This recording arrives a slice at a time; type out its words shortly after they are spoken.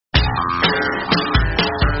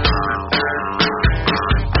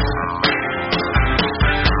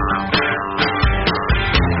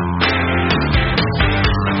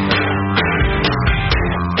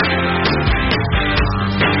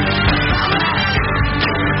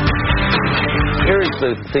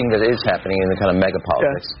the thing that is happening in the kind of mega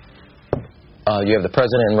politics. You have the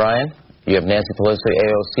president and Ryan. You have Nancy Pelosi,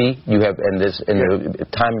 AOC. You have, in the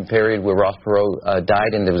time period where Ross Perot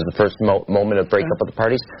died, and there was the first moment of breakup of the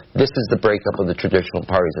parties. This is the breakup of the traditional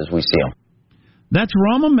parties as we see them. That's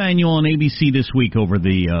Rahm Emanuel on ABC this week over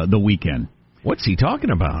the weekend. What's he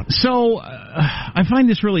talking about? So, I find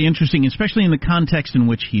this really interesting, especially in the context in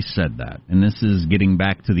which he said that. And this is getting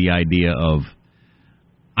back to the idea of,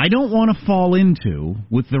 I don't want to fall into,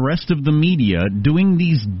 with the rest of the media, doing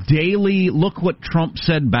these daily, look what Trump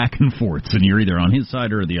said back and forth, and you're either on his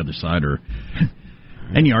side or the other side,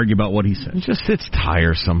 and you argue about what he said. It's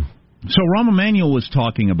tiresome. So Rahm Emanuel was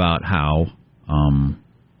talking about how,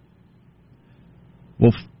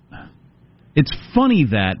 it's funny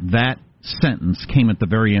that sentence came at the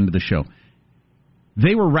very end of the show.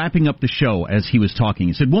 They were wrapping up the show as he was talking.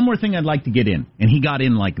 He said, one more thing I'd like to get in. And he got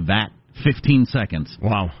in like that, 15 seconds.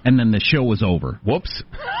 Wow. And then the show was over. Whoops.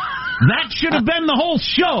 That should have been the whole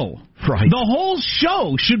show. Right. The whole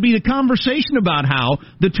show should be the conversation about how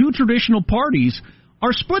the two traditional parties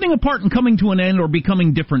are splitting apart and coming to an end or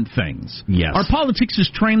becoming different things. Yes. Our politics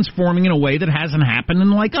is transforming in a way that hasn't happened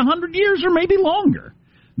in like 100 years or maybe longer.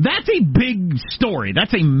 That's a big story.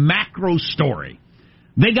 That's a macro story.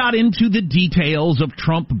 They got into the details of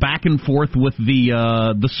Trump back and forth with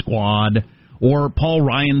the squad, or Paul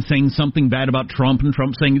Ryan saying something bad about Trump and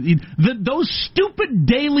Trump saying those stupid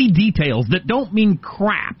daily details that don't mean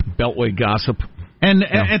crap. Beltway gossip. And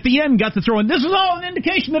at the end got to throw in, this is all an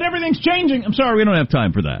indication that everything's changing. I'm sorry, we don't have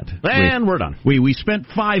time for that. And we're done. We spent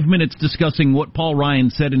 5 minutes discussing what Paul Ryan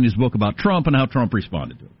said in his book about Trump and how Trump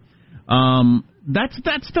responded to it.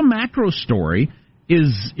 That's the macro story.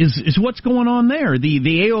 Is what's going on there? The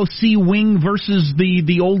AOC wing versus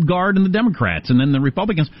the old guard and the Democrats, and then the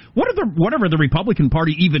Republicans. Whatever the Republican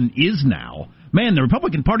Party even is now. Man, the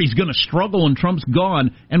Republican Party's going to struggle and Trump's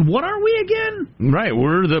gone. And what are we again? Right,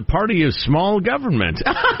 we're the party of small government.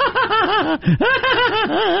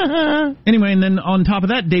 Anyway, and then on top of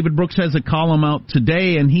that, David Brooks has a column out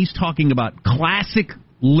today, and he's talking about classic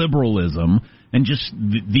liberalism and just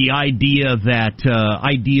the idea that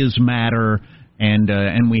ideas matter.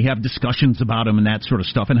 And we have discussions about them and that sort of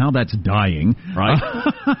stuff, and how that's dying. Right.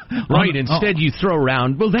 Right. Instead, you throw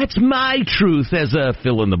around, well, that's my truth as a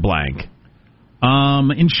fill in the blank.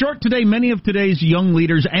 In short, today, many of today's young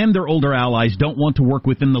leaders and their older allies don't want to work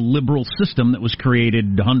within the liberal system that was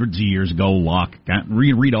created hundreds of years ago. Locke,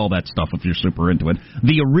 read all that stuff if you're super into it.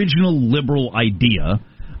 The original liberal idea.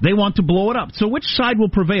 They want to blow it up. So which side will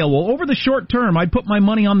prevail? Well, over the short term, I'd put my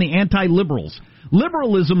money on the anti-liberals.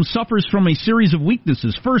 Liberalism suffers from a series of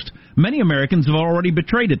weaknesses. First, many Americans have already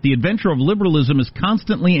betrayed it. The adventure of liberalism is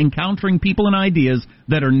constantly encountering people and ideas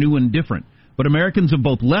that are new and different. But Americans of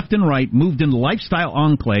both left and right moved into lifestyle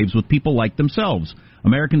enclaves with people like themselves.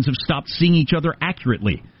 Americans have stopped seeing each other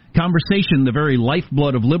accurately. Conversation, the very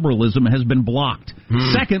lifeblood of liberalism, has been blocked.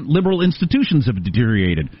 Second, liberal institutions have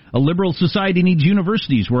deteriorated. A liberal society needs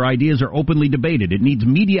universities where ideas are openly debated. It needs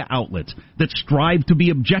media outlets that strive to be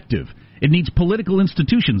objective. It needs political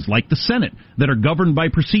institutions like the Senate that are governed by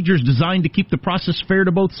procedures designed to keep the process fair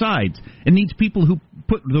to both sides. It needs people who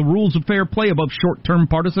put the rules of fair play above short-term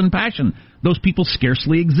partisan passion. Those people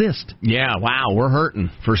scarcely exist. Yeah, wow, we're hurting,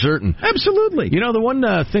 for certain. Absolutely. You know, the one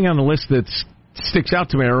thing on the list that sticks out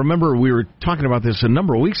to me, I remember we were talking about this a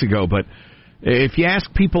number of weeks ago, but if you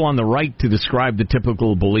ask people on the right to describe the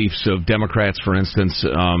typical beliefs of Democrats, for instance,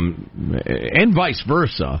 and vice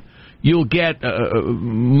versa, you'll get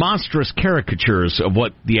monstrous caricatures of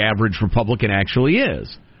what the average Republican actually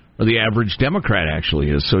is, or the average Democrat actually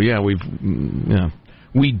is. So, yeah,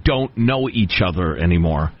 we don't know each other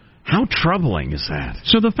anymore. How troubling is that?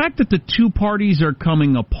 So the fact that the two parties are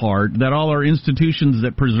coming apart, that all our institutions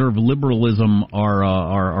that preserve liberalism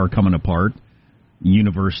are coming apart,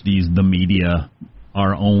 universities, the media,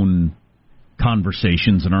 our own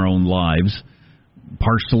conversations in our own lives,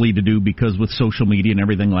 partially to do because with social media and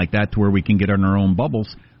everything like that to where we can get in our own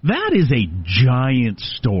bubbles, that is a giant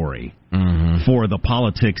story for the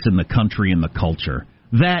politics in the country and the culture.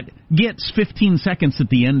 That gets 15 seconds at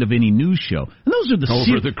the end of any news show. And those are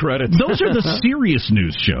the credits. Those are the serious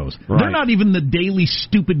news shows. Right. They're not even the daily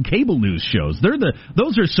stupid cable news shows.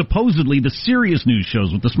 Those are supposedly the serious news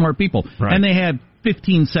shows with the smart people. Right. And they had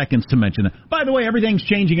 15 seconds to mention it. By the way, everything's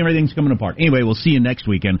changing, everything's coming apart. Anyway, we'll see you next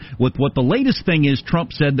weekend with what the latest thing is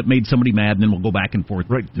Trump said that made somebody mad, and then we'll go back and forth.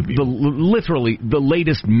 Right. Literally, the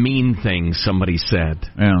latest mean thing somebody said.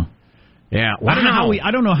 Yeah. Yeah, wow.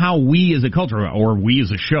 I don't know how we as a culture or we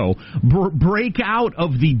as a show break out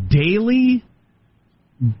of the daily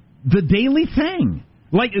thing.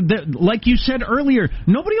 Like you said earlier,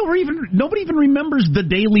 nobody even remembers the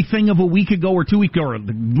daily thing of a week ago or 2 weeks ago, or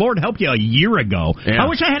Lord help you, a year ago. Yeah. I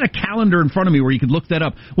wish I had a calendar in front of me where you could look that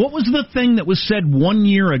up. What was the thing that was said 1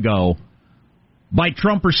 year ago by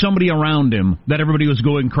Trump or somebody around him that everybody was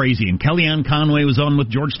going crazy? And Kellyanne Conway was on with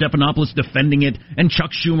George Stephanopoulos defending it, and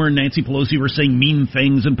Chuck Schumer and Nancy Pelosi were saying mean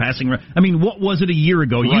things and passing around. I mean, what was it a year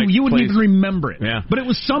ago? Right, you wouldn't even remember it. Yeah. But it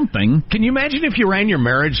was something. Can you imagine if you ran your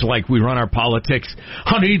marriage like we run our politics?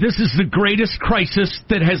 Honey, this is the greatest crisis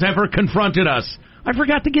that has ever confronted us. I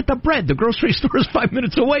forgot to get the bread. The grocery store is 5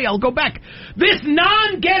 minutes away. I'll go back. This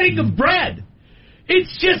non-getting of bread.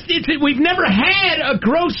 We've never had a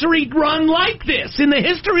grocery run like this in the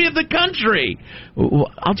history of the country.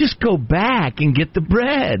 I'll just go back and get the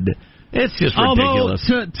bread. It's just ridiculous.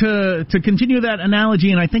 Although, to continue that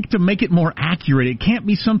analogy, and I think to make it more accurate, it can't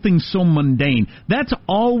be something so mundane. That's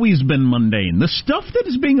always been mundane. The stuff that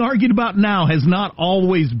is being argued about now has not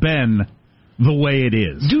always been the way it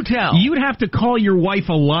is. Do tell. You'd have to call your wife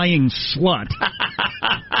a lying slut.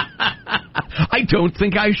 I don't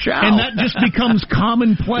think I shall. And that just becomes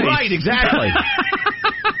commonplace. Right, exactly.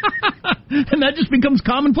 And that just becomes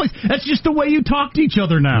commonplace. That's just the way you talk to each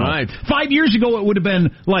other now. Right. 5 years ago, it would have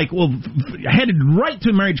been like, well, headed right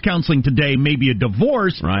to marriage counseling today, maybe a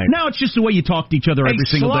divorce. Right. Now it's just the way you talk to each other every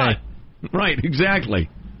single day. Right, exactly.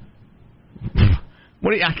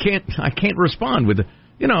 I can't respond with,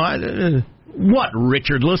 what,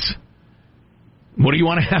 Richardless? What do you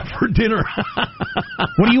want to have for dinner?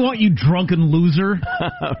 What do you want, you drunken loser?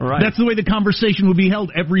 Right. That's the way the conversation would be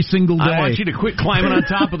held every single day. I want you to quit climbing on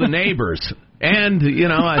top of the neighbors. And,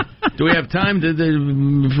 do we have time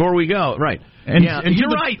before we go? Right. And you're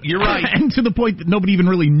right. And to the point that nobody even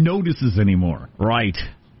really notices anymore. Right.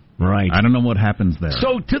 I don't know what happens there.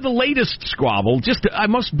 So, to the latest squabble, I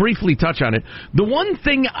must briefly touch on it. The one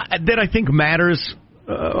thing that I think matters,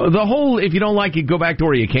 the whole, if you don't like it, go back to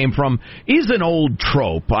where you came from, is an old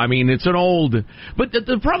trope. I mean, it's an old... But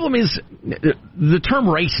the problem is the term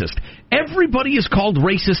racist. Everybody is called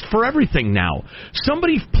racist for everything now.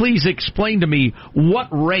 Somebody please explain to me what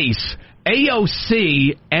race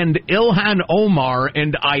AOC and Ilhan Omar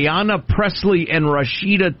and Ayanna Pressley and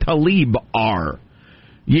Rashida Tlaib are.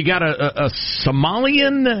 You got a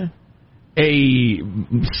Somalian, a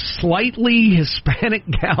slightly Hispanic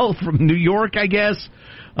gal from New York, I guess,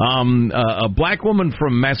 a black woman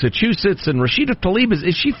from Massachusetts, and Rashida Tlaib,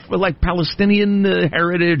 is she like Palestinian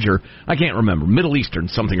heritage, or I can't remember, Middle Eastern,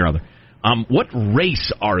 something or other. What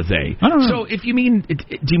race are they? I don't know. So if you mean, do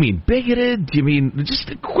you mean bigoted? Do you mean,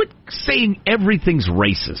 just quit saying everything's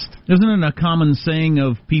racist? Isn't it a common saying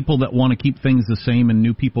of people that want to keep things the same and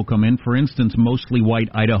new people come in? For instance, mostly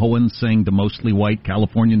white Idahoans saying to mostly white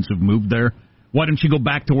Californians who've moved there, why don't you go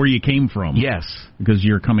back to where you came from? Yes. Because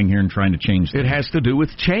you're coming here and trying to change things. It has to do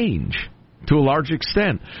with change, to a large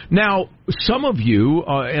extent. Now, some of you,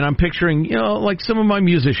 and I'm picturing, like some of my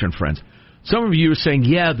musician friends, some of you are saying,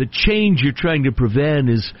 yeah, the change you're trying to prevent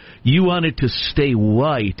is you want it to stay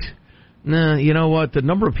white. Nah, you know what? The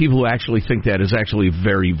number of people who actually think that is actually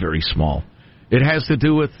very, very small. It has to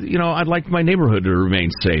do with, I'd like my neighborhood to remain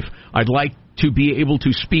safe. I'd like to be able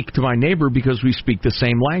to speak to my neighbor because we speak the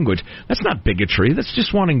same language. That's not bigotry. That's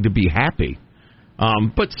just wanting to be happy.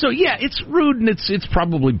 It's rude and it's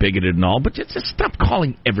probably bigoted and all, but just stop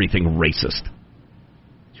calling everything racist.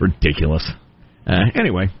 It's ridiculous.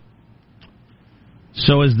 Anyway.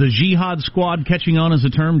 So is the Jihad Squad catching on as a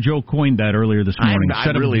term? Joe coined that earlier this morning. I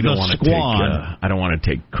really don't want to take. I don't want to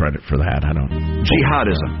take credit for that. I don't.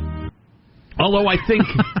 Jihadism. Although I think,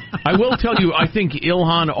 I will tell you, I think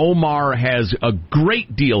Ilhan Omar has a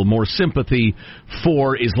great deal more sympathy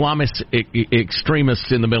for Islamist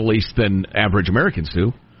extremists in the Middle East than average Americans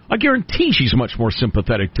do. I guarantee she's much more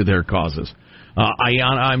sympathetic to their causes.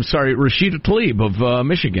 Rashida Tlaib of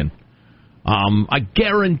Michigan. I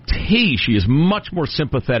guarantee she is much more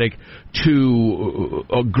sympathetic to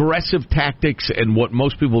aggressive tactics and what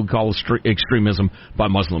most people would call extremism by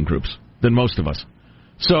Muslim groups than most of us.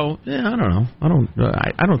 So, yeah, I don't know.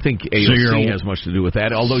 I don't think AOC has much to do with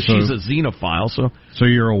that, although she's a xenophile. So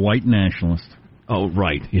you're a white nationalist. Oh,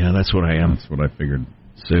 right. Yeah, that's what I am. That's what I figured.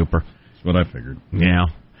 Super. That's what I figured. Yeah.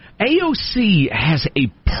 AOC has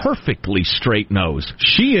a perfectly straight nose.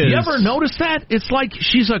 She is. You ever notice that? It's like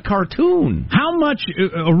she's a cartoon. How much,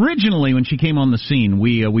 originally when she came on the scene,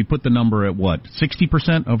 we put the number at what,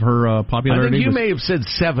 60% of her popularity? I think you may have said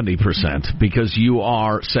 70% because you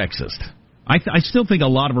are sexist. I still think a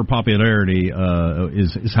lot of her popularity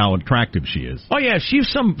is how attractive she is. Oh, yeah, she's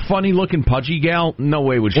some funny-looking pudgy gal. No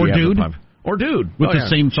way would she have dude. Or dude. With the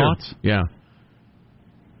same thoughts? Yeah.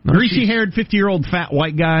 Greasy-haired, 50-year-old fat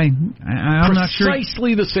white guy. I'm not sure.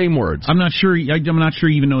 Precisely the same words. I'm not sure you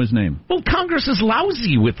even know his name. Well, Congress is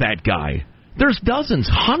lousy with that guy. There's dozens,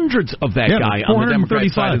 hundreds of that guy on the Democrat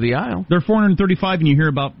side of the aisle. There are 435, and you hear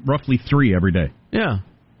about roughly 3 every day. Yeah.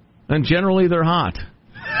 And generally they're hot.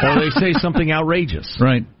 Or they say something outrageous.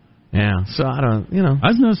 Right. Yeah, so I don't,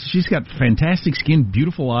 I noticed she's got fantastic skin,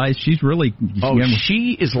 beautiful eyes. She's really...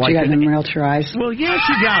 she is like... She got them realtor eyes? Well, yeah,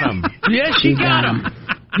 she got them. Yes, she got them.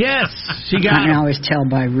 Yes, she got them. I can always tell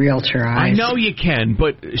by realtor eyes. I know you can,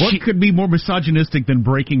 but... What could be more misogynistic than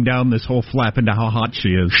breaking down this whole flap into how hot she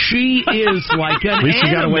is? She is like an At least she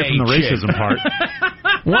got away from the racism part.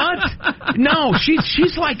 What? No,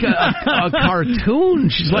 she's like a cartoon.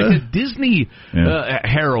 She's like a Disney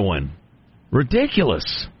heroine.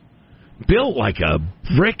 Ridiculous. Built like a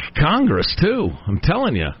brick Congress, too. I'm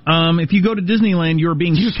telling you. If you go to Disneyland, you're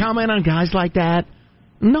being... Do you comment on guys like that?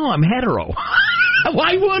 No, I'm hetero.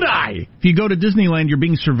 Why would I? If you go to Disneyland, you're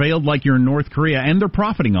being surveilled like you're in North Korea, and they're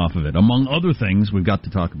profiting off of it, among other things we've got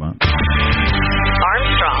to talk about.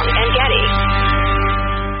 Armstrong and Getty.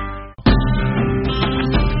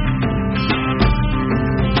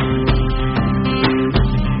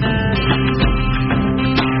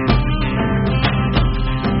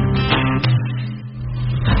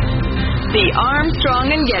 The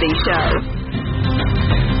Armstrong and Getty Show.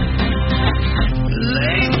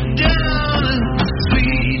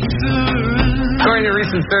 According to a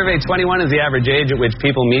recent survey, 21 is the average age at which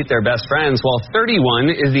people meet their best friends, while 31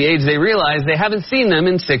 is the age they realize they haven't seen them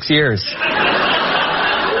in 6 years.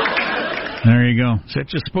 There you go. Is that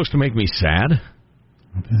just supposed to make me sad?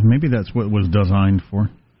 Maybe that's what it was designed for.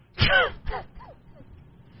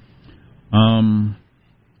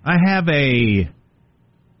 I have a...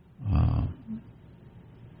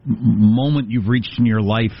 moment you've reached in your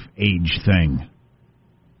life age thing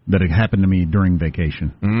that had happened to me during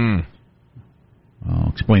vacation. I'll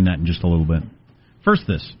explain that in just a little bit. First,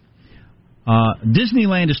 this.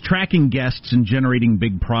 Disneyland is tracking guests and generating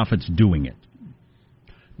big profits doing it.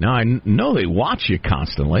 Now, I know they watch you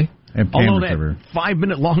constantly. Although that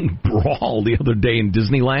 5-minute-long brawl the other day in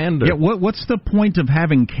Disneyland. Yeah, what's the point of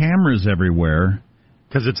having cameras everywhere?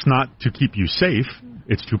 Because it's not to keep you safe.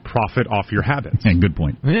 It's to profit off your habits. And good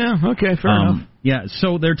point. Yeah, okay, fair enough. Yeah,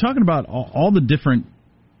 so they're talking about all the different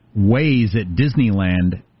ways that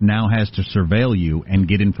Disneyland now has to surveil you and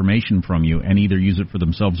get information from you and either use it for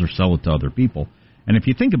themselves or sell it to other people. And if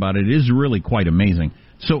you think about it, it is really quite amazing.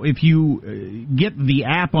 So if you get the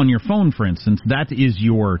app on your phone, for instance, that is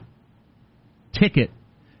your ticket.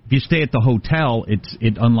 If you stay at the hotel,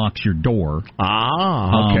 it unlocks your door.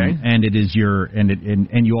 Okay. And it is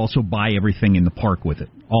and you also buy everything in the park with it,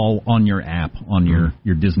 all on your app, on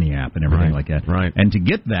your Disney app and everything like that. Right. And to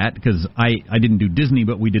get that, because I didn't do Disney,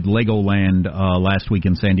 but we did Legoland last week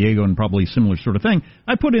in San Diego, and probably a similar sort of thing.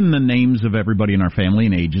 I put in the names of everybody in our family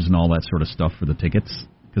and ages and all that sort of stuff for the tickets,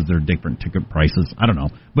 because they're different ticket prices. I don't know,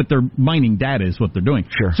 but they're mining data is what they're doing.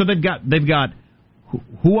 Sure. So they've got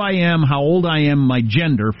who I am, how old I am, my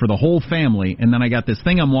gender for the whole family, and then I got this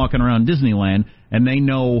thing I'm walking around Disneyland, and they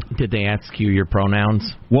know. Did they ask you your pronouns?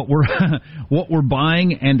 What we're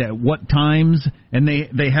buying and at what times, and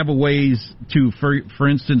they have a ways to, for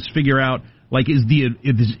instance, figure out like is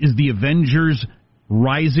the Avengers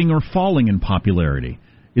rising or falling in popularity?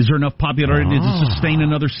 Is there enough popularity to sustain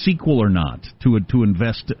another sequel or not? To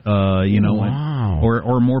invest,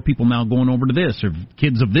 or more people now going over to this, or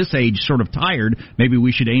kids of this age sort of tired, maybe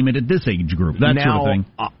we should aim it at this age group. That sort of thing.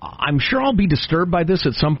 I'm sure I'll be disturbed by this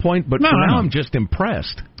at some point, but for now I'm just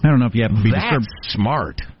impressed. I don't know if you have to be disturbed. That's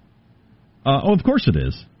smart. Of course it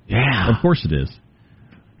is. Yeah. Of course it is.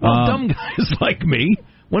 Well, dumb guys like me,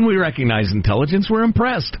 when we recognize intelligence, we're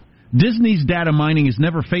impressed. Disney's data mining has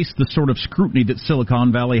never faced the sort of scrutiny that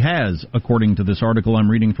Silicon Valley has, according to this article I'm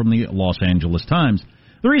reading from the Los Angeles Times.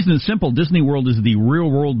 The reason is simple. Disney World is the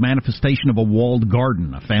real-world manifestation of a walled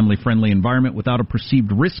garden, a family-friendly environment without a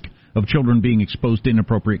perceived risk of children being exposed to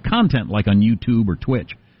inappropriate content like on YouTube or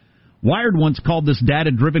Twitch. Wired once called this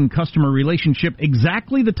data-driven customer relationship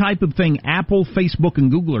exactly the type of thing Apple, Facebook, and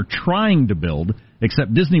Google are trying to build,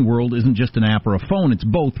 except Disney World isn't just an app or a phone. It's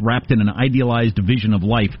both, wrapped in an idealized vision of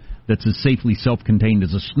life that's as safely self-contained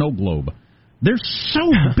as a snow globe. They're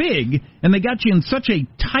so big, and they got you in such a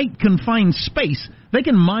tight, confined space, they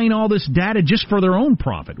can mine all this data just for their own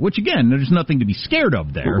profit, which, again, there's nothing to be scared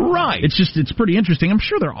of there. Right. It's pretty interesting. I'm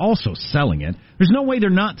sure they're also selling it. There's no way they're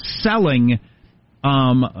not selling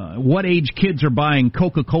what age kids are buying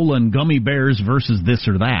Coca-Cola and gummy bears versus this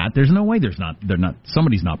or that. There's no way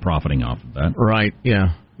somebody's not profiting off of that. Right,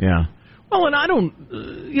 yeah. Well, and I don't,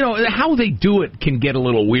 how they do it can get a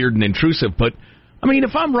little weird and intrusive, but I mean,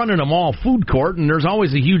 if I'm running a mall food court and there's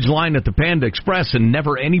always a huge line at the Panda Express and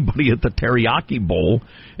never anybody at the Teriyaki Bowl,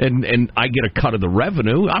 and I get a cut of the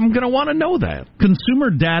revenue, I'm going to want to know that.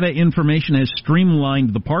 Consumer data information has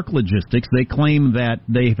streamlined the park logistics. They claim that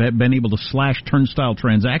they have been able to slash turnstile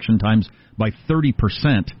transaction times by 30%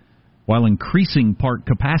 while increasing park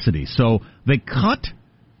capacity. So they cut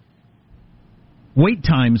wait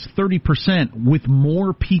times 30% with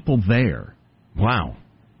more people there. Wow.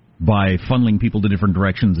 By funneling people to different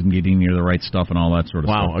directions and getting near the right stuff and all that sort of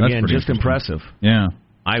stuff. Wow, again, just impressive. Yeah.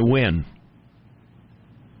 I win.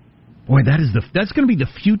 Boy, that's going to be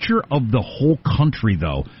the future of the whole country,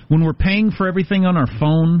 though. When we're paying for everything on our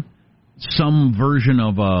phone, some version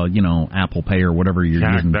of, Apple Pay or whatever you're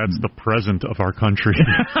using. That's the present of our country.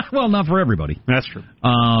 Well, not for everybody. That's true.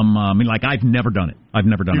 I've never done it.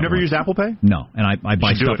 You never used Apple Pay? No, and I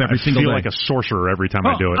buy stuff every single day. I feel like a sorcerer every time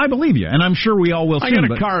I do it. I believe you, and I'm sure we all will soon. I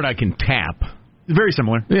got a card I can tap. Very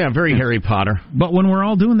similar. Yeah, very Harry Potter. But when we're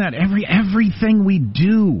all doing that, everything we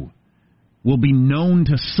do will be known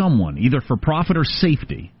to someone, either for profit or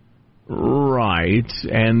safety. Right,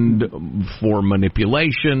 and for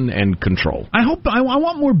manipulation and control. I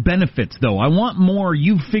want more benefits, though. I want more,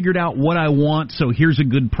 you've figured out what I want, so here's a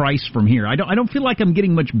good price from here. I don't feel like I'm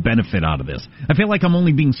getting much benefit out of this. I feel like I'm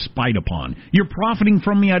only being spied upon. You're profiting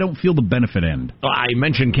from me, I don't feel the benefit end. I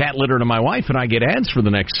mentioned cat litter to my wife, and I get ads for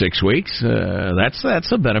the next 6 weeks.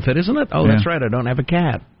 That's a benefit, isn't it? Oh, yeah. That's right, I don't have a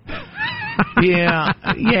cat. Yeah,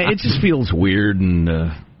 it just feels weird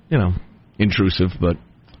and, intrusive, but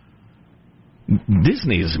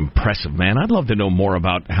Disney is impressive, man. I'd love to know more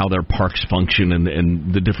about how their parks function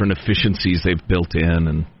and the different efficiencies they've built in.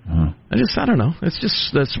 And I don't know. It's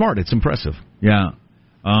just smart. It's impressive. Yeah.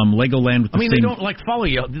 Legoland with they don't follow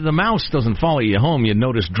you. The mouse doesn't follow you home. You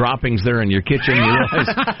notice droppings there in your kitchen. You realize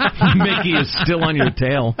Mickey is still on your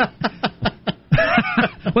tail.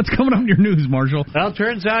 What's coming up in your news, Marshall? Well, it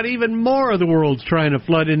turns out even more of the world's trying to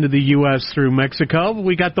flood into the U.S. through Mexico.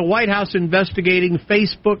 We got the White House investigating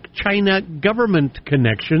Facebook-China government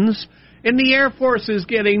connections. And the Air Force is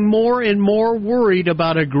getting more and more worried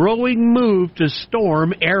about a growing move to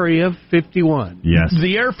storm Area 51. Yes.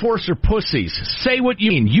 The Air Force are pussies. Say what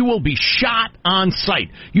you mean. You will be shot on sight.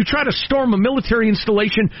 You try to storm a military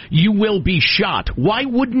installation, you will be shot. Why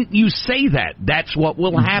wouldn't you say that? That's what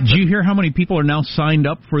will happen. Did you hear how many people are now signed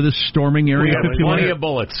up for this storming Area 51? Plenty of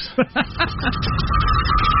bullets.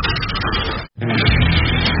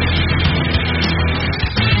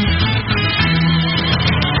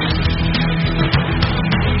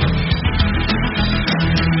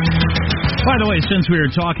 By the way, since we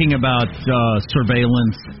were talking about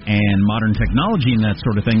surveillance and modern technology and that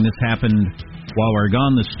sort of thing, this happened while we were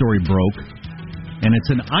gone. This story broke. And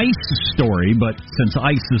it's an ICE story, but since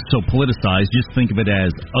ICE is so politicized, just think of it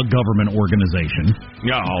as a government organization.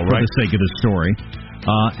 Yeah, all for right. the sake of the story.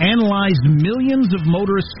 Analyzed millions of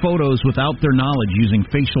motorist photos without their knowledge using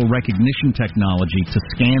facial recognition technology to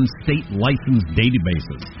scan state license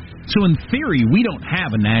databases. So in theory, we don't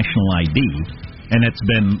have a national ID. And it's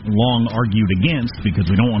been long argued against because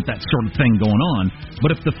we don't want that sort of thing going on.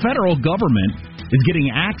 But if the federal government is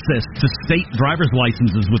getting access to state driver's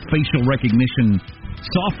licenses with facial recognition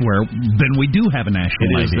software, then we do have a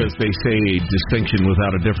national ID. It is, as they say, distinction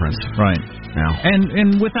without a difference. Right. Now.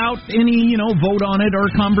 And without any, vote on it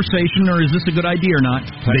or conversation or is this a good idea or not,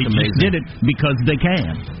 they just did it because they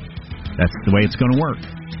can. That's the way it's going to work.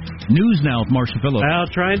 News now with Marshall Phillips. Well,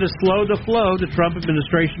 trying to slow the flow, the Trump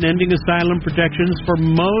administration ending asylum protections for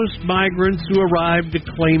most migrants who arrive to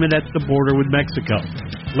claim it at the border with Mexico.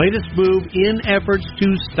 Latest move in efforts to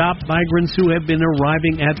stop migrants who have been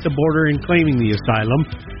arriving at the border and claiming the asylum.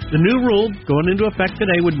 The new rule, going into effect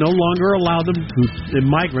today, would no longer allow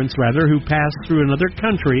migrants who pass through another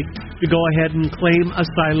country to go ahead and claim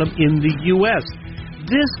asylum in the U.S.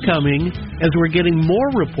 This coming as we're getting more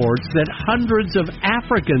reports that hundreds of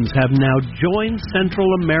Africans have now joined Central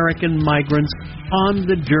American migrants on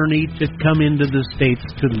the journey to come into the States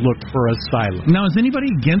to look for asylum. Now, is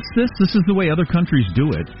anybody against this? This is the way other countries do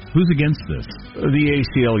it. Who's against this? The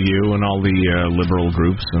ACLU and all the liberal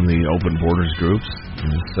groups and the open borders groups.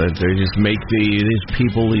 They just make these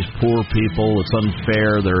people, these poor people, it's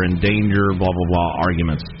unfair, they're in danger, blah, blah, blah,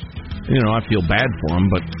 arguments. I feel bad for them,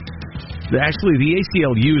 but actually, the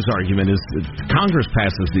ACLU's argument is that Congress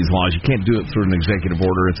passes these laws. You can't do it through an executive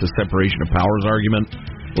order. It's a separation of powers argument.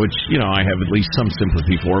 which, I have at least some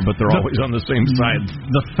sympathy for, but they're always on the same side.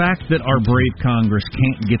 The fact that our brave Congress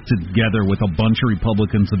can't get together with a bunch of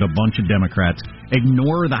Republicans and a bunch of Democrats,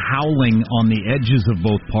 ignore the howling on the edges of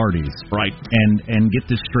both parties, right, and get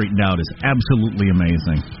this straightened out is absolutely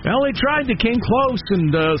amazing. Well, they tried. They came close,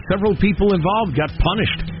 and several people involved got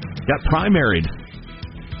punished, got primaried.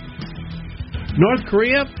 North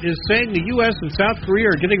Korea is saying the U.S. and South Korea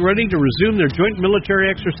are getting ready to resume their joint military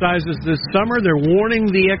exercises this summer. They're warning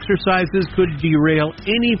the exercises could derail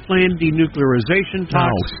any planned denuclearization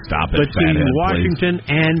talks between Washington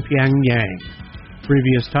and Pyongyang.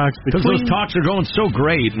 Previous talks because those talks are going so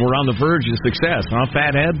great, and we're on the verge of success, huh,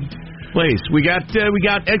 fathead? Please, we got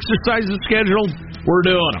exercises scheduled. We're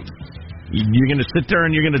doing them. You're going to sit there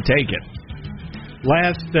and you're going to take it.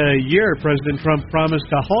 Last year, President Trump promised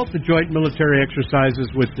to halt the joint military exercises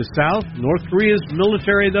with the South. North Korea's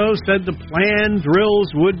military, though, said the planned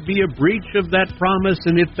drills would be a breach of that promise,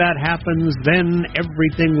 and if that happens, then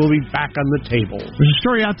everything will be back on the table. There's a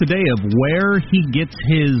story out today of where he gets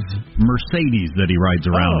his Mercedes that he rides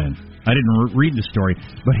around in. I didn't read the story,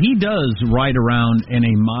 but he does ride around in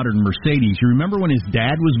a modern Mercedes. You remember when his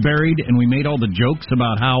dad was buried, and we made all the jokes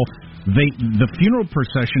about how the funeral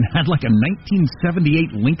procession had like a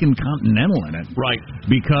 1978 Lincoln Continental in it. Right.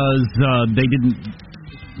 Because they didn't...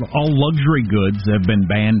 All luxury goods have been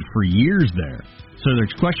banned for years there. So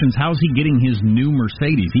there's questions, how's he getting his new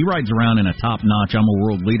Mercedes? He rides around in a top-notch, I'm a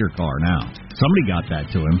world leader car now. Somebody got that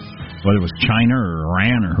to him, whether it was China or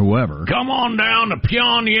Iran or whoever. Come on down to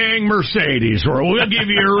Pyongyang Mercedes, or we'll give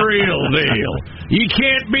you a real deal. You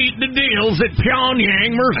can't beat the deals at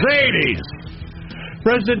Pyongyang Mercedes.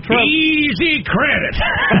 President Trump... Easy credit.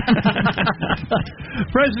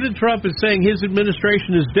 President Trump is saying his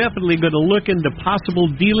administration is definitely going to look into possible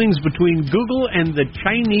dealings between Google and the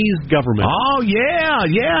Chinese government. Oh, yeah.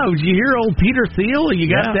 Did you hear old Peter Thiel? You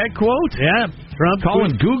got that quote? Yeah. Trump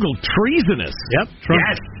calling Google treasonous. Yep. Trump,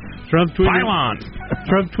 yes. Trump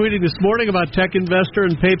tweeting this morning about tech investor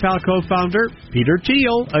and PayPal co-founder Peter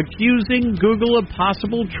Thiel accusing Google of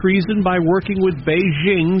possible treason by working with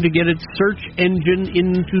Beijing to get its search engine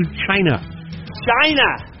into China.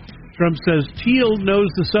 Trump says Thiel knows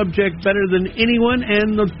the subject better than anyone,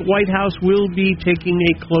 and the White House will be taking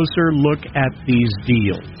a closer look at these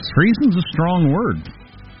deals. Treason's a strong word.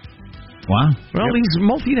 Wow. Well, these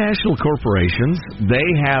multinational corporations, they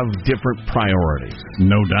have different priorities.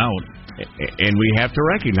 No doubt. And we have to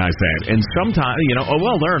recognize that. And sometimes,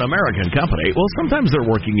 they're an American company. Well, sometimes they're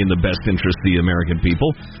working in the best interest of the American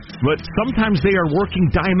people, but sometimes they are working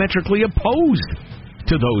diametrically opposed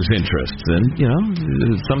to those interests. And,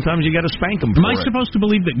 sometimes you got to spank them for Am I supposed to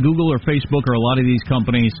believe that Google or Facebook or a lot of these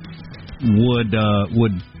companies would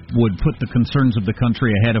put the concerns of the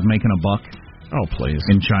country ahead of making a buck? Oh, please.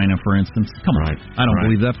 In China, for instance. Come on. I don't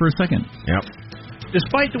believe that for a second. Yep.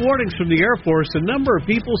 Despite the warnings from the Air Force, the number of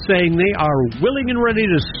people saying they are willing and ready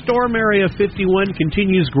to storm Area 51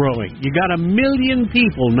 continues growing. You got 1 million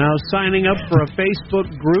people now signing up for a Facebook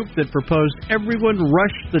group that proposed everyone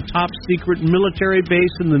rush the top-secret military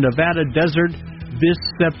base in the Nevada desert this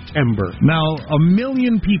September. Now, 1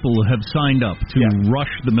 million people have signed up to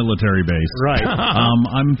rush the military base. Right.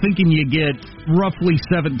 I'm thinking you get roughly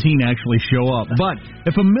 17 actually show up. But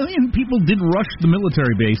if 1 million people did rush the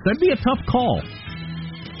military base, that'd be a tough call.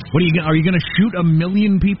 Are you going to shoot 1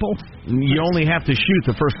 million people? You only have to shoot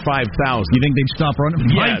the first 5,000. You think they'd stop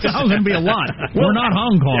running? Yes. 5,000 would be a lot. We're not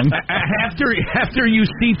Hong Kong. After you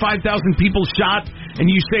see 5,000 people shot,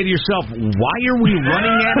 and you say to yourself, why are we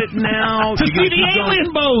running at it now? To see the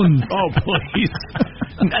alien bones. Oh, please.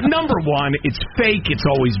 Number one, it's fake. It's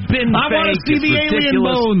always been fake. I want to see the alien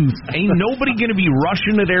bones. Ain't nobody going to be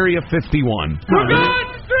rushing at Area 51. We're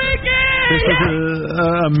good, streaking! This was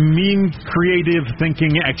a mean, creative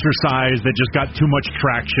thinking exercise that just got too much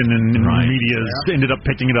traction, and media ended up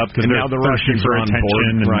picking it up because now the Russians for are on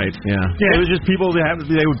attention. Board. It was just people they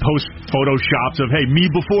would post photoshops of me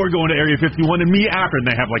before going to Area 51 and me after, and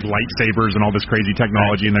they have like lightsabers and all this crazy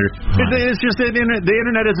technology, and it's just the internet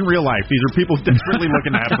isn't real life. These are people desperately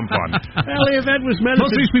looking to have some fun. Well, the event was meant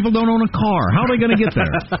most of these people don't own a car. How are they going to get there?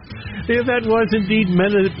 The event was indeed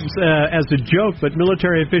meant as a joke, but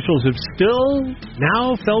military officials have still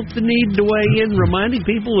now felt the need to weigh in, reminding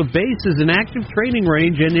people the base is an active training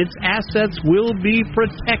range and its assets will be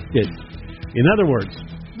protected. In other words,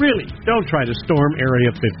 really, don't try to storm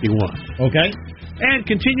Area 51. Okay? And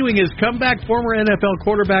continuing his comeback, former NFL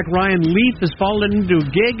quarterback Ryan Leaf has fallen into a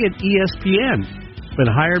gig at ESPN. Been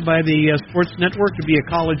hired by the Sports Network to be a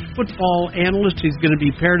college football analyst. He's going to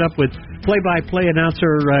be paired up with play-by-play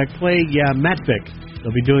announcer Clay Matvick.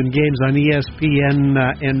 They'll be doing games on ESPN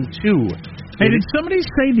and 2. Hey, did somebody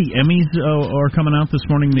say the Emmys are coming out this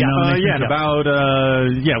morning? The in about a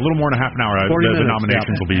little more than a half an hour. The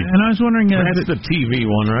nominations will be. And I was wondering, that's the TV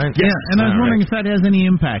one, right? Yeah, and I was wondering if that has any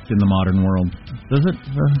impact in the modern world. Does it?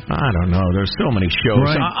 I don't know. There's so many shows.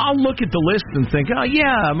 Right. I'll look at the list and think, oh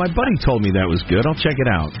yeah, my buddy told me that was good. I'll check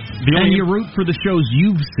it out. And you root for the shows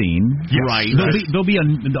you've seen. Yes. Right. There'll be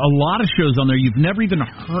a lot of shows on there you've never even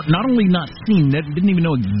heard, not only not seen, that didn't even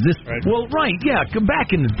know existed. Right. Well, right, yeah.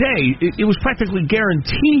 Back in the day, it was practically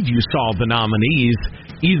guaranteed you saw the nominees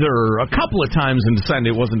either a couple of times and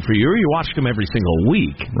decided it wasn't for you, or you watched them every single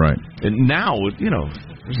week. Right. And now,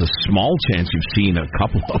 there's a small chance you've seen a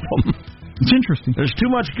couple of them. It's interesting. There's too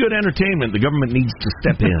much good entertainment. The government needs to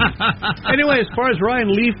step in. Anyway, as far as Ryan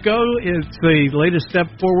Leaf go, it's the latest step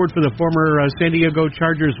forward for the former San Diego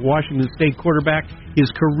Chargers Washington State quarterback. His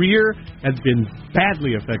career has been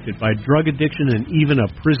badly affected by drug addiction and even a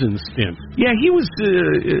prison stint. Yeah, he was.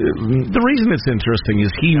 The reason it's interesting is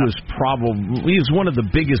he was one of the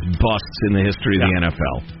biggest busts in the history of the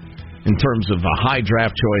NFL. In terms of a high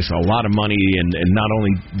draft choice, a lot of money, and not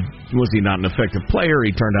only was he not an effective player, he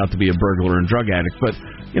turned out to be a burglar and drug addict. But,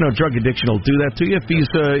 drug addiction will do that to you. If he's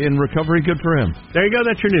in recovery, good for him. There you go.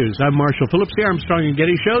 That's your news. I'm Marshall Phillips, the Armstrong and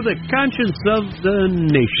Getty Show, the conscience of the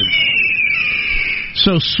nation.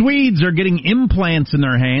 So Swedes are getting implants in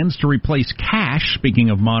their hands to replace cash, speaking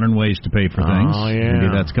of modern ways to pay for things. Oh, yeah. Maybe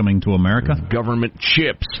that's coming to America. Government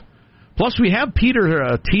chips. Plus, we have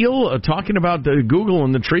Peter Thiel talking about Google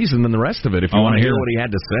and the treason and the rest of it, if you want to hear what he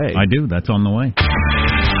had to say. I do. That's on the way.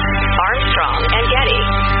 Armstrong and Getty.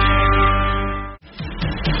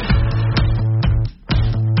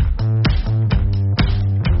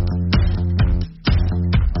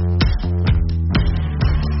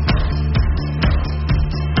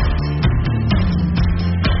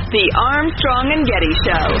 The Armstrong and Getty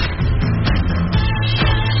Show.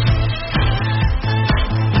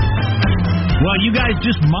 Well, you guys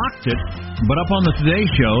just mocked it, but up on the Today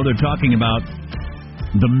Show, they're talking about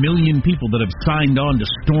the 1 million people that have signed on to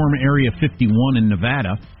storm Area 51 in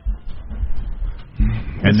Nevada.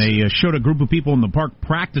 And they showed a group of people in the park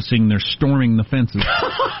practicing their storming the fences.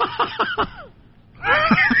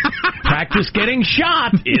 Practice getting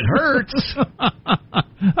shot. It hurts.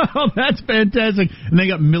 Oh, that's fantastic. And they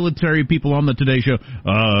got military people on the Today Show.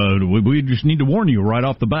 We just need to warn you right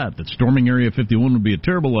off the bat that storming Area 51 would be a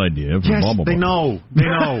terrible idea. For Yes, blah, blah, blah. they know.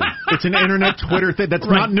 It's an internet Twitter thing. That's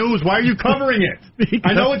not news. Why are you covering it?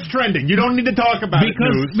 I know it's trending. You don't need to talk about it,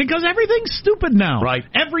 news. Because everything's stupid now. Right.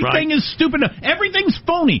 Everything is stupid now. Everything's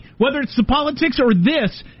phony. Whether it's the politics or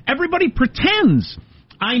this, everybody pretends.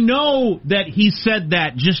 I know that he said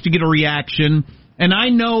that just to get a reaction, and I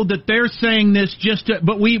know that they're saying this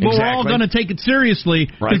but we're all going to take it seriously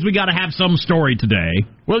because we got to have some story today.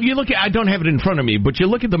 Well, you look at, I don't have it in front of me, but you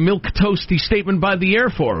look at the milk toasty statement by the Air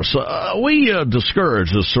Force. We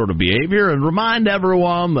discourage this sort of behavior and remind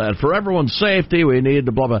everyone that for everyone's safety, we need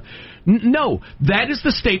to blah, blah. No, that is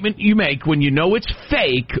the statement you make when you know it's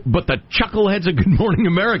fake, but the chuckleheads of Good Morning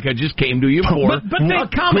America just came to you for a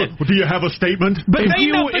comment. Do you have a statement? But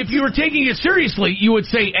if you were taking it seriously, you would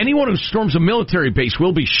say anyone who storms a military base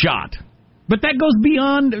will be shot. But that goes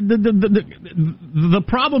beyond the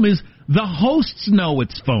problem is the hosts know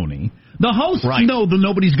it's phony. The hosts know that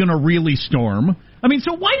nobody's going to really storm. I mean,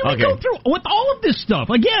 so why do we go through with all of this stuff?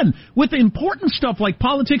 Again, with important stuff like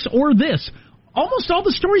politics or this, almost all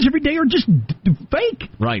the stories every day are just fake.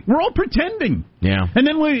 Right. We're all pretending. Yeah. And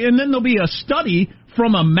then there'll be a study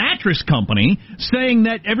from a mattress company saying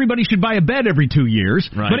that everybody should buy a bed every 2 years,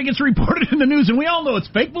 but it gets reported in the news, and we all know it's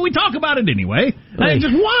fake, but we talk about it anyway. Right.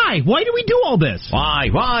 Just why? Why do we do all this? Why?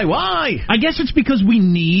 I guess it's because we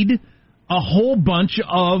need a whole bunch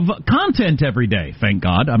of content every day. Thank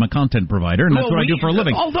God, I'm a content provider, and that's what I do for a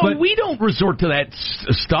living. Although we don't resort to that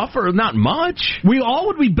stuff, or not much. We all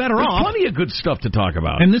would be better off. There's plenty of good stuff to talk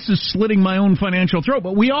about. And this is slitting my own financial throat,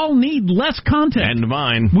 but we all need less content. And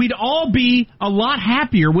mine. We'd all be a lot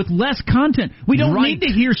happier with less content. We don't need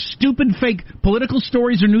to hear stupid, fake political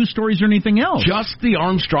stories or news stories or anything else. Just the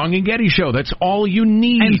Armstrong and Getty Show. That's all you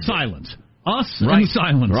need. And silence. Us and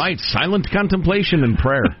silence. Right. Silent contemplation and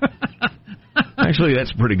prayer. Actually,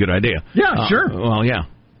 that's a pretty good idea. Yeah, sure. Well, yeah.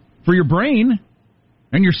 For your brain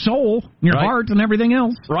and your soul, and your heart, and everything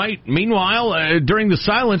else. Right. Meanwhile, during the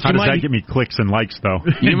silence, how does that get me clicks and likes, though?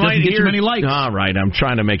 You might get too many likes. All right, I'm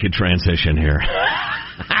trying to make a transition here.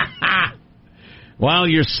 While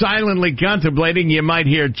you're silently contemplating, you might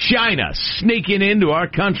hear China sneaking into our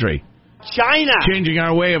country. China. Changing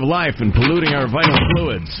our way of life and polluting our vital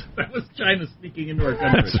fluids. That was China sneaking into our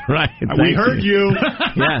country. That's right. We heard you.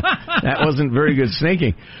 Yeah, that wasn't very good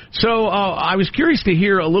sneaking. So I was curious to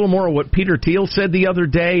hear a little more of what Peter Thiel said the other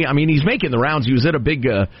day. I mean, he's making the rounds. He was at a big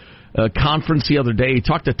conference the other day. He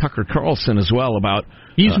talked to Tucker Carlson as well about...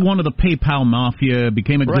 He's one of the PayPal mafia,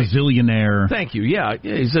 became a gazillionaire. Thank you. Yeah,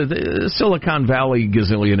 he's a Silicon Valley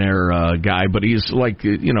gazillionaire guy, but he's like,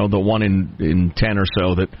 the 1 in 10 or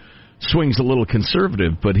so that swings a little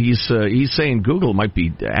conservative, but he's saying Google might be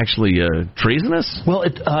actually treasonous. Well,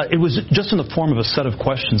 it was just in the form of a set of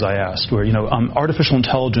questions I asked, where artificial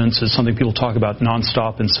intelligence is something people talk about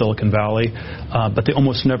nonstop in Silicon Valley, but they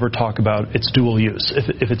almost never talk about its dual use.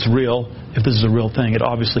 If it's real, if this is a real thing, it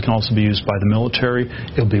obviously can also be used by the military.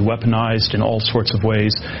 It'll be weaponized in all sorts of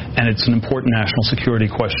ways, and it's an important national security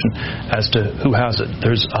question as to who has it.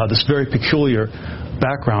 There's this very peculiar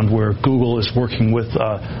background where Google is working with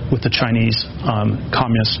the Chinese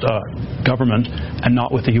communist government and not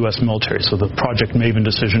with the U.S. military. So the Project Maven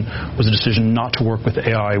decision was a decision not to work with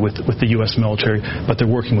AI with the U.S. military, but they're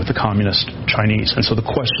working with the communist Chinese. And so the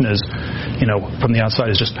question is, from the outside,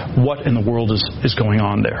 is just what in the world is going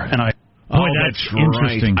on there? And that's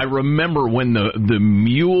interesting. Right. I remember when the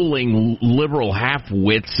mewling liberal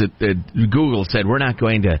half-wits at Google said,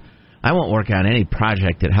 I won't work on any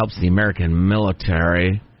project that helps the American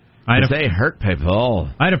military. They hurt people.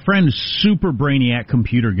 I had a friend, super brainiac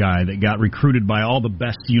computer guy, that got recruited by all the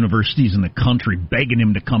best universities in the country, begging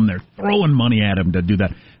him to come there, throwing money at him to do that.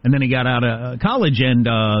 And then he got out of college, and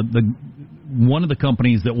one of the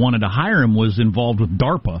companies that wanted to hire him was involved with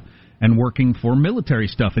DARPA and working for military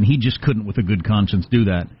stuff, and he just couldn't, with a good conscience, do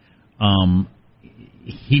that.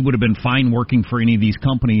 He would have been fine working for any of these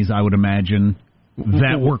companies, I would imagine,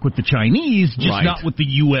 that work with the Chinese, just not with the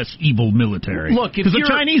U.S. evil military. Look, because the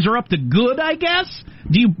Chinese are up to good, I guess.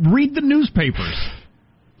 Do you read the newspapers?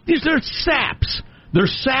 These are saps. They're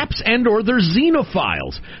saps and or they're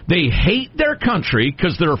xenophiles. They hate their country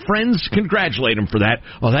because their friends congratulate them for that.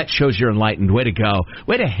 Oh, that shows you're enlightened. Way to go.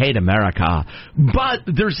 Way to hate America. But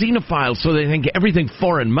they're xenophiles, so they think everything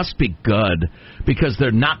foreign must be good because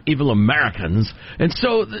they're not evil Americans. And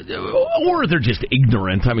so, or they're just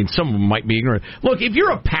ignorant. I mean, some of them might be ignorant. Look, if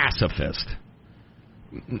you're a pacifist,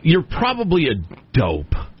 you're probably a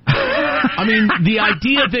dope. I mean, the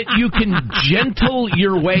idea that you can gentle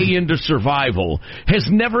your way into survival has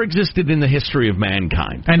never existed in the history of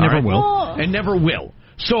mankind. And never will. And never will.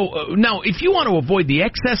 So, now, if you want to avoid the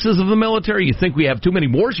excesses of the military, you think we have too many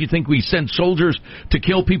wars, you think we send soldiers to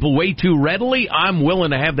kill people way too readily, I'm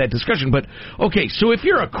willing to have that discussion. But, okay, so if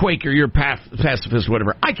you're a Quaker, you're a pacifist,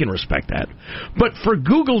 whatever, I can respect that. But for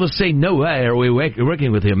Google to say, no way are we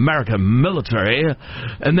working with the American military,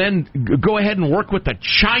 and then go ahead and work with the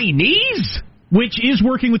Chinese? Which is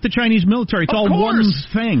working with the Chinese military. It's all one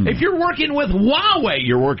thing. If you're working with Huawei,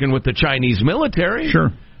 you're working with the Chinese military.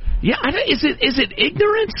 Sure. Yeah, is it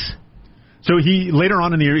ignorance? So he later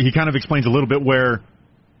on in the year he kind of explains a little bit where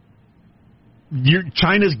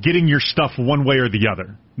China's getting your stuff one way or the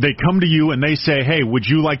other. They come to you and they say, "Hey, would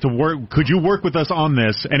you like to work? Could you work with us on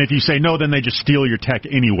this?" And if you say no, then they just steal your tech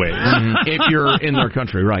anyways. If you're in their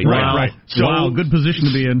country, right? Right. So, good position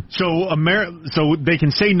to be in. So they can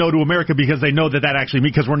say no to America because they know that actually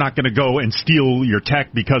because we're not going to go and steal your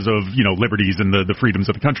tech because of liberties and the freedoms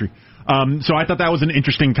of the country. So I thought that was an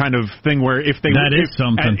interesting kind of thing where if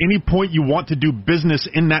at any point you want to do business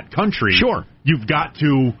in that country, sure, you've got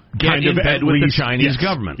to get in bed with the Chinese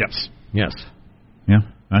government. Yes. Yeah,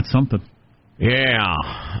 that's something. Yeah.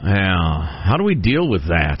 How do we deal with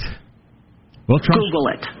that? Well, Google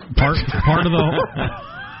it. Part of the.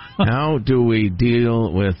 How do we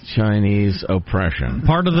deal with Chinese oppression?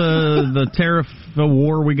 Part of the tariff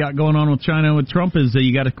war we got going on with China with Trump is that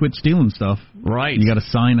you got to quit stealing stuff. Right. You got to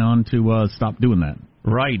sign on to stop doing that.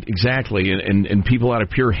 Right, exactly. And people out of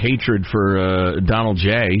pure hatred for Donald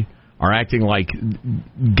J. are acting like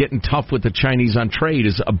getting tough with the Chinese on trade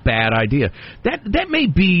is a bad idea. That may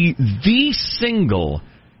be the single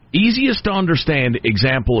easiest to understand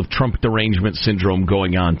example of Trump derangement syndrome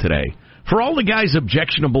going on today. For all the guy's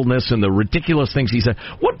objectionableness and the ridiculous things he said,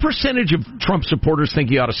 what percentage of Trump supporters think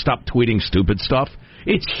he ought to stop tweeting stupid stuff?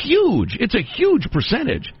 It's huge. It's a huge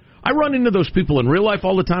percentage. I run into those people in real life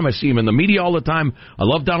all the time. I see him in the media all the time. I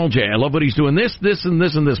love Donald J. I love what he's doing, this, and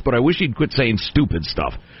this, and this, but I wish he'd quit saying stupid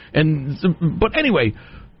stuff. But anyway,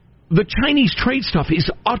 the Chinese trade stuff is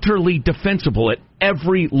utterly defensible at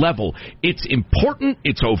every level. It's important.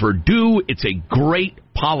 It's overdue. It's a great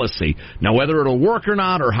policy. Now, whether it'll work or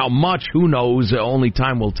not or how much, who knows, only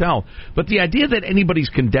time will tell. But the idea that anybody's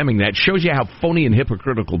condemning that shows you how phony and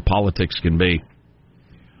hypocritical politics can be.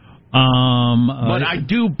 But I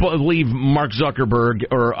do believe Mark Zuckerberg,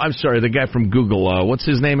 or I'm sorry, the guy from Google, what's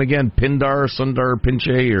his name again? Sundar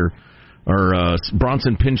Pichai, or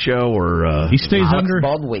Bronson Pinchot, or he stays under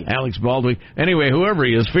Alex Baldwin. Anyway, whoever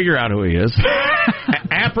he is, figure out who he is.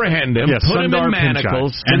 Apprehend him, put him in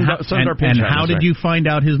manacles. And how did you find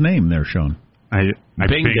out his name there, Sean? I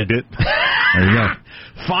binged it. There you go.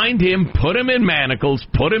 Find him, put him in manacles,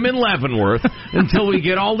 put him in Leavenworth until we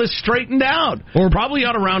get all this straightened out. Or probably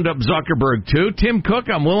ought to round up Zuckerberg, too. Tim Cook,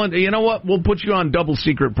 I'm willing to, you know what? We'll put you on double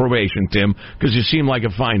secret probation, Tim, because you seem like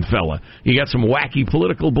a fine fella. You got some wacky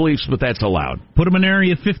political beliefs, but that's allowed. Put him in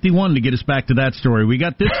Area 51 to get us back to that story. We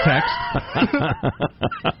got this text.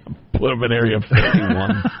 Put him in Area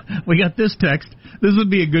 51. We got this text. This would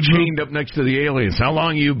be a good chained up next to the aliens. How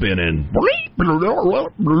long you been in?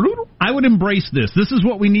 I would embrace this. This is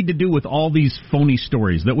what we need to do with all these phony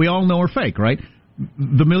stories that we all know are fake, right?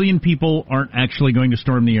 The million people aren't actually going to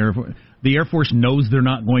storm the Air Force. The Air Force knows they're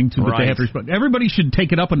not going to, but they have to respond. Everybody should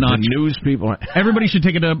take it up a notch. The news people. Everybody should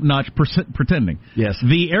take it up a notch pretending. Yes.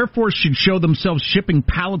 The Air Force should show themselves shipping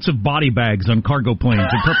pallets of body bags on cargo planes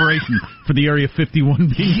in preparation for the Area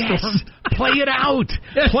 51 being stormed. Play it out.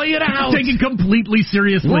 Play it out. Take it completely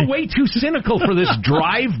seriously. We're way too cynical for this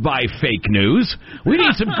drive-by fake news. We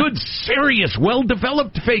need some good, serious,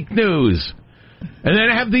 well-developed fake news. And then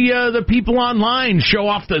have the people online show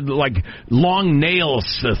off the long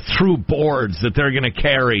nails through boards that they're going to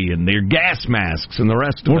carry and their gas masks and the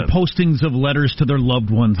rest of it. Or postings of letters to their loved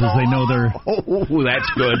ones as they know they're... Oh, that's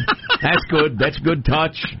good. That's good. That's good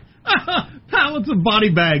touch. Pallets of body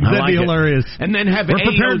bags. That'd be hilarious. And then have We're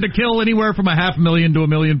prepared to kill anywhere from 500,000 to 1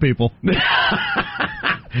 million people.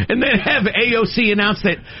 And then have AOC announce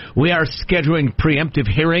that we are scheduling preemptive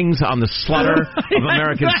hearings on the slaughter of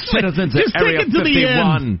American citizens at Area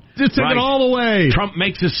 51. Just take it all the way. Trump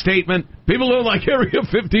makes a statement. People don't like Area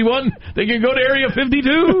 51. They can go to Area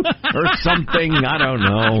 52 or something. I don't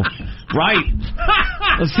know. Right.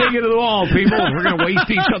 Let's take it to the wall, people. We're going to waste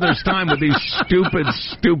each other's time with these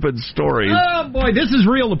stupid stories. Oh, boy. This is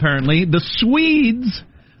real, apparently. The Swedes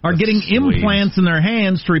are getting implants in their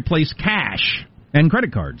hands to replace cash and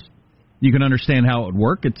credit cards. You can understand how it would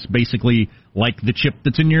work. It's basically like the chip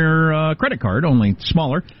that's in your credit card, only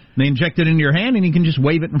smaller. They inject it into your hand, and you can just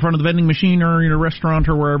wave it in front of the vending machine or in a restaurant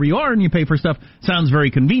or wherever you are, and you pay for stuff. Sounds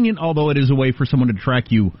very convenient, although it is a way for someone to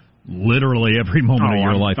track you literally every moment of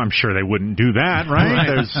your life. I'm sure they wouldn't do that,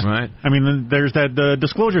 right? Right. I mean, there's that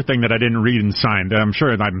disclosure thing that I didn't read and signed. I'm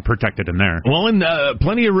sure I'm protected in there. Well, and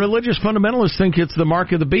plenty of religious fundamentalists think it's the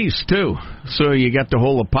mark of the beast, too. So you got the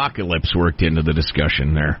whole apocalypse worked into the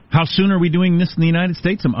discussion there. How soon are we doing this in the United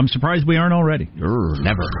States? I'm surprised we aren't already.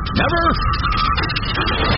 Never.